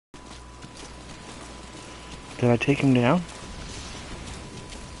Did I take him down?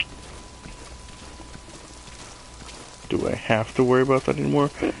 Do I have to worry about that anymore?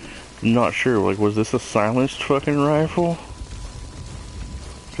 Not sure. Like, was this a silenced fucking rifle?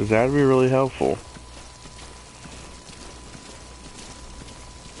 Because that'd be really helpful.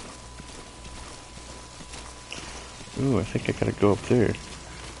 Ooh, I think I gotta go up there.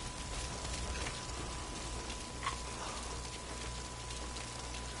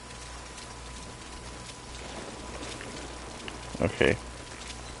 Okay.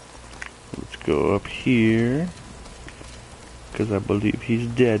 Let's go up here. Because I believe he's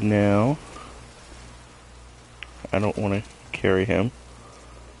dead now. I don't want to carry him.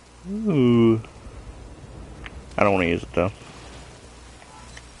 Ooh. I don't want to use it though.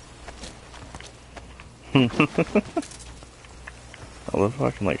 I love how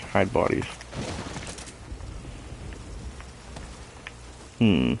I can like hide bodies.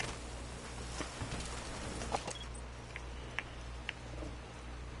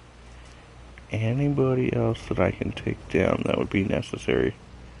 Anybody else that I can take down that would be necessary?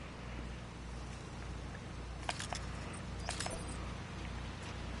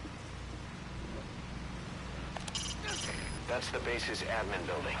 That's the base's admin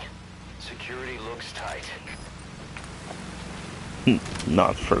building. Security looks tight.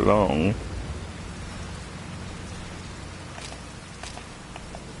 Not for long.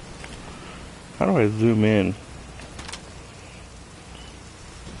 How do I zoom in?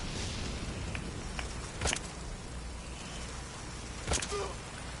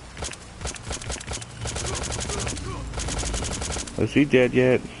 Is he dead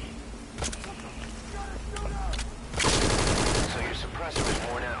yet? So your suppressor is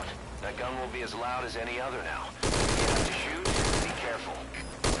worn out. That gun will be as loud as any other now. If you have to shoot, be careful.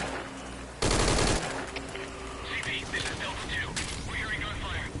 CP, this is Delta 2. We're hearing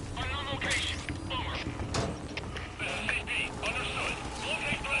gunfire. Unknown location. Over. This is CP. Understood.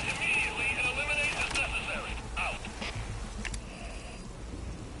 Locate threat immediately and eliminate as necessary. Out.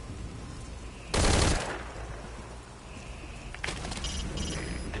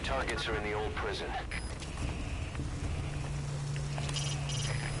 The targets are in the old prison.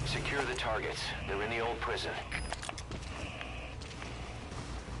 Secure the targets. They're in the old prison.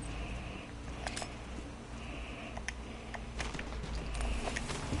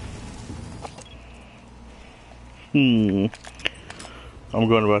 I'm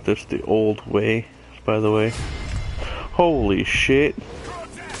going about this the old way, by the way. Holy shit.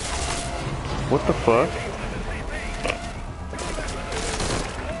 What the fuck?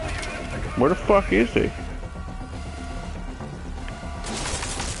 Where the fuck is he?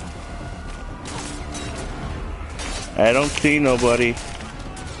 I don't see nobody.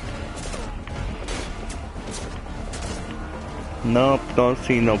 Nope, don't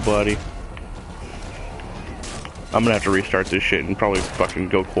see nobody. I'm gonna have to restart this shit and probably fucking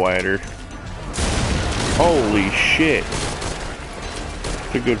go quieter. Holy shit.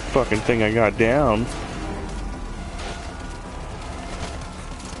 It's a good fucking thing I got down.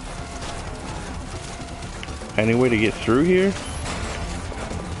 Any way to get through here?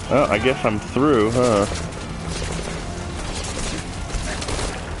 Oh, I guess I'm through, huh?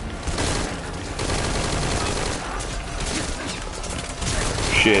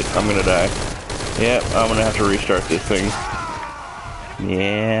 Shit, I'm gonna die. Yep, I'm gonna have to restart this thing.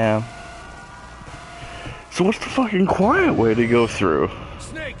 Yeah. So what's the fucking quiet way to go through?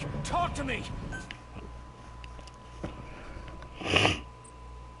 Snake, talk to me!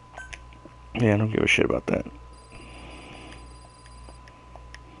 Yeah, I don't give a shit about that.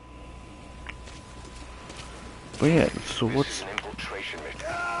 But yeah, so what's...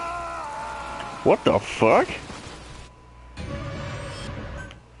 What the fuck?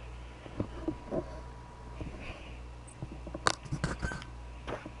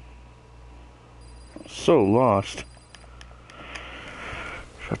 So lost.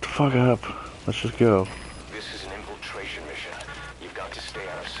 Shut the fuck up. Let's just go. This is an infiltration mission. You've got to stay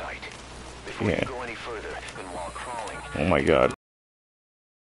out of sight. Before you go any further, and while crawling... Oh my god.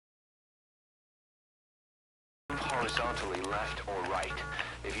 Horizontally left or right.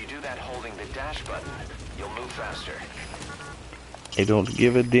 If you do that holding the dash button, you'll move faster. I don't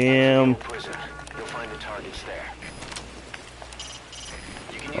give a damn. Prison. You'll find the targets there.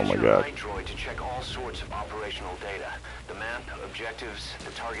 You can Oh use my your god. light droid to check all sorts of operational data. The map, objectives,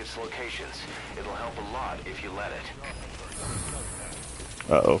 the target's locations. It'll help a lot if you let it.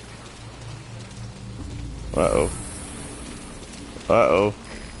 Uh-oh. Uh-oh. Uh-oh.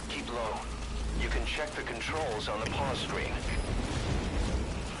 Keep low. You can check the controls on the pause screen.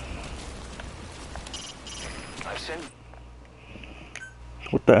 I've sent...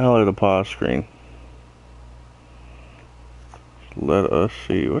 What the hell are the pause screen? Let us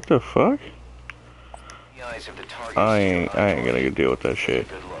see. What the fuck? The eyes of the target I to your ain't eyeball. gonna deal with that shit.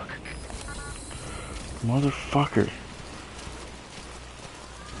 Good look. Motherfucker.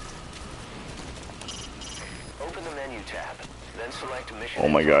 Open the menu tab, then select mission. Oh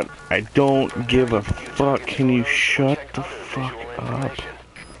my info. god. I don't From give there, a you can view fuck. target's Can you photos or shut check the other fuck visual up? information.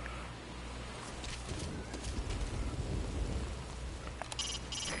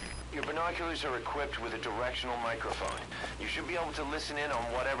 Your binoculars are equipped with a directional microphone. You should be able to listen in on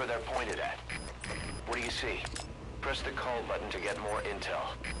whatever they're pointed at. What do you see? Press the call button to get more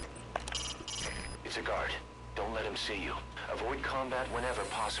intel. It's a guard. Don't let him see you. Avoid combat whenever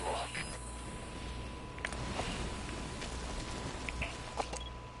possible.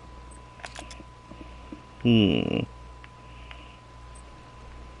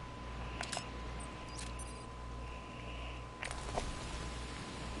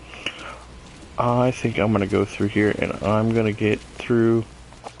 I think I'm gonna go through here and I'm gonna get through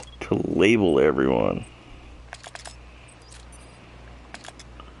to label everyone.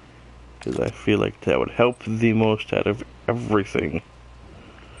 Because I feel like that would help the most out of everything.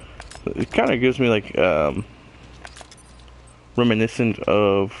 It kind of gives me like, reminiscent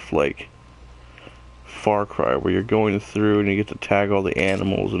of like Far Cry, where you're going through and you get to tag all the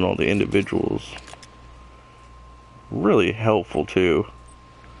animals and all the individuals. Really helpful too.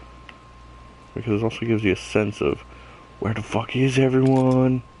 Because it also gives you a sense of where the fuck is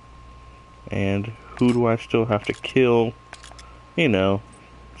everyone? And who do I still have to kill? You know,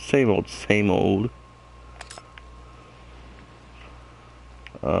 same old, same old.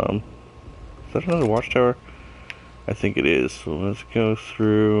 Is that another watchtower? I think it is. So let's go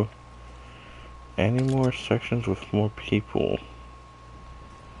through any more sections with more people.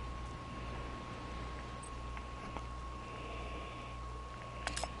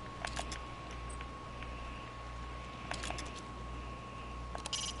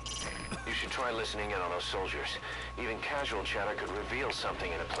 You should try listening in on those soldiers. Even casual chatter could reveal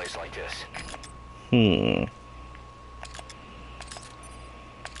something in a place like this.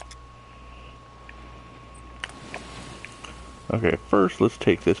 Okay, first let's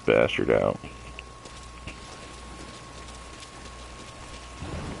take this bastard out.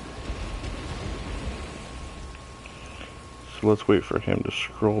 So let's wait for him to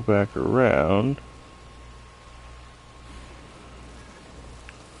scroll back around.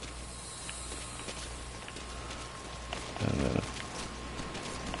 And then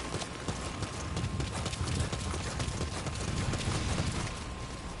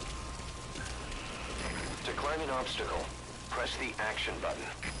To climb an obstacle, press the action button.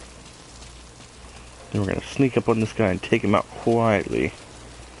 then we're gonna sneak up on this guy and take him out quietly.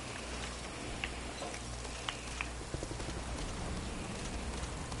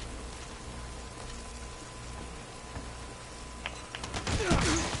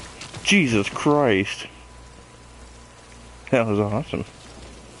 Jesus Christ. That was awesome.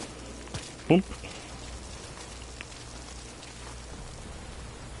 Oop.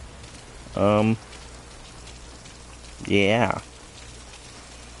 Yeah.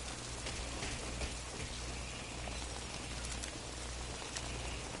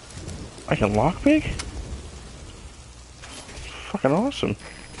 I can lockpick? Fucking awesome.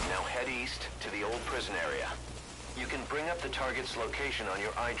 Now head east to the old prison area. You can bring up the target's location on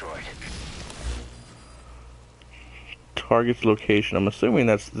your iDroid. Target's location. I'm assuming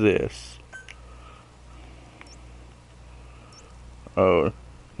that's this. Oh,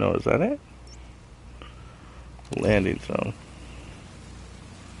 no, is that it? Landing zone.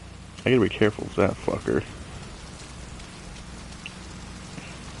 I gotta be careful of that fucker.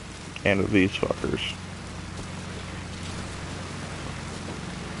 And of these fuckers.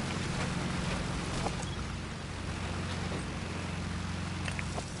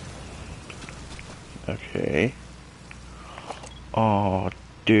 Okay. Oh,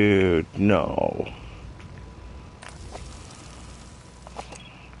 dude, no.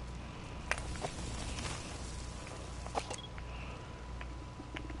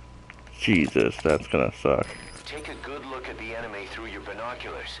 Jesus, that's gonna suck. Take a good look at the enemy through your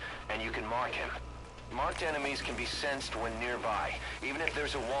binoculars, and you can mark him. Marked enemies can be sensed when nearby, even if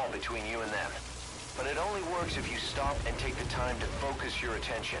there's a wall between you and them. But it only works if you stop and take the time to focus your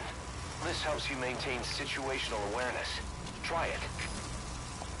attention. This helps you maintain situational awareness. Try it.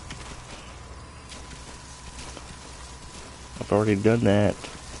 I've already done that.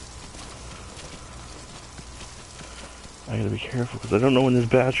 I gotta be careful, because I don't know when this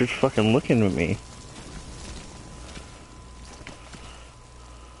bastard's fucking looking at me.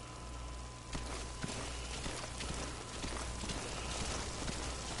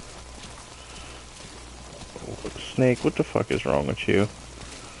 Snake, what the fuck is wrong with you?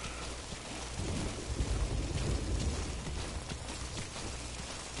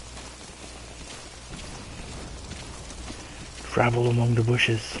 Travel among the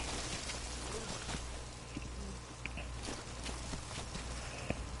bushes.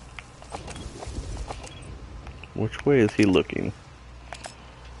 Which way is he looking?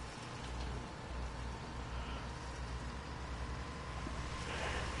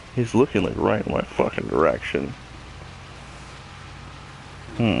 He's looking like right in my fucking direction.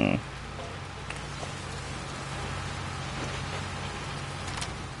 Hmm.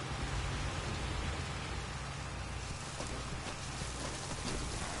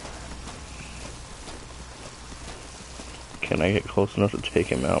 Can I get close enough to take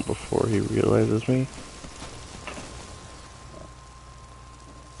him out before he realizes me?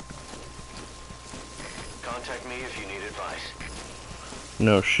 Contact me if you need advice.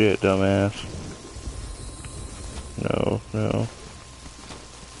 No shit, dumbass. No, no.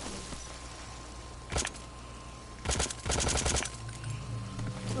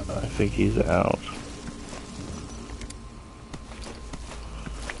 I think he's out.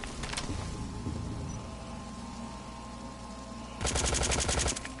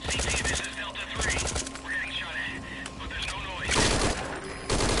 CP, this is Delta 3. We're getting shot at, but there's no noise.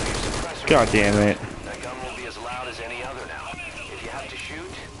 Suppressor. God damn it. That gun will be as loud as any other now. If you have to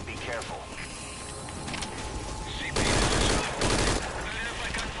shoot, be careful. CP, this is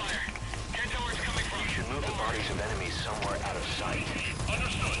identified gunfire. Can't tell where it's coming from. You should move the bodies of enemies somewhere out of sight.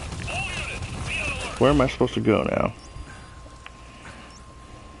 Understood. All units, be on alert. Where am I supposed to go now?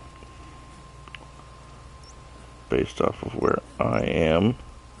 Based off of where I am.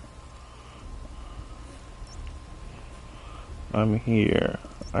 I'm here.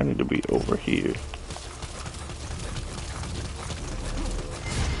 I need to be over here.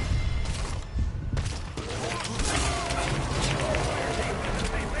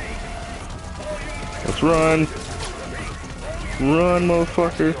 Let's run. Run,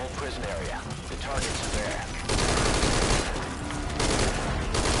 motherfucker. The old prison area. The targets are there.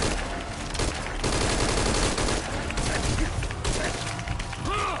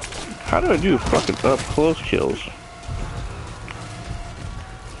 How do I do fucking up close kills?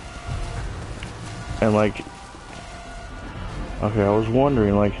 And like, okay, I was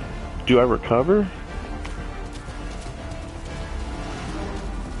wondering, like, do I recover?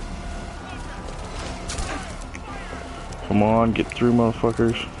 Come on, get through,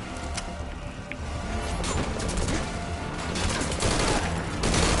 motherfuckers.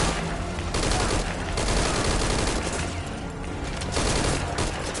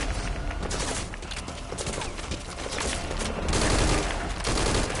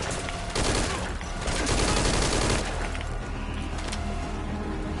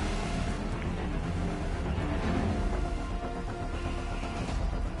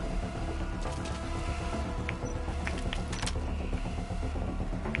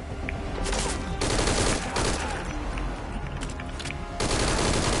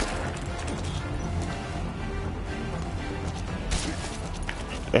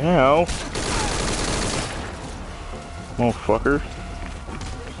 Ow. Motherfucker.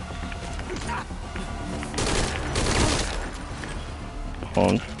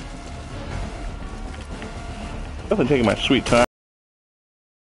 Punk. Definitely taking my sweet time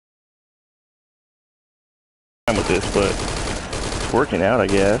with this, but it's working out, I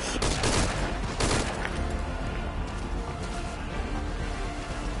guess.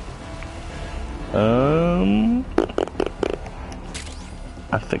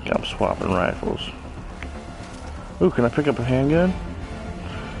 I think I'm swapping rifles. Ooh, can I pick up a handgun?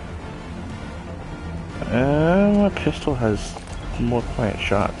 My pistol has more quiet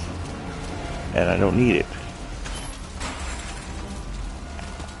shots, and I don't need it.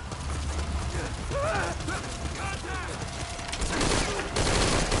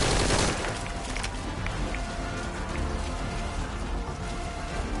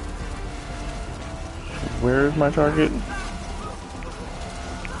 Where is my target?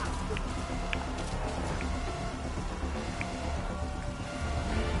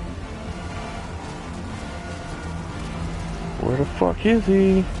 Where the fuck is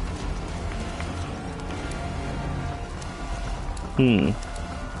he?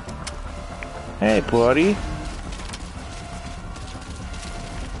 Hey, buddy.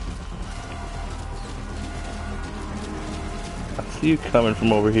 I see you coming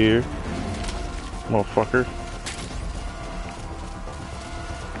from over here, motherfucker.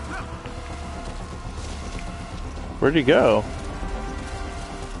 Where'd he go?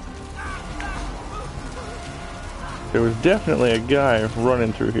 There was definitely a guy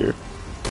running through here.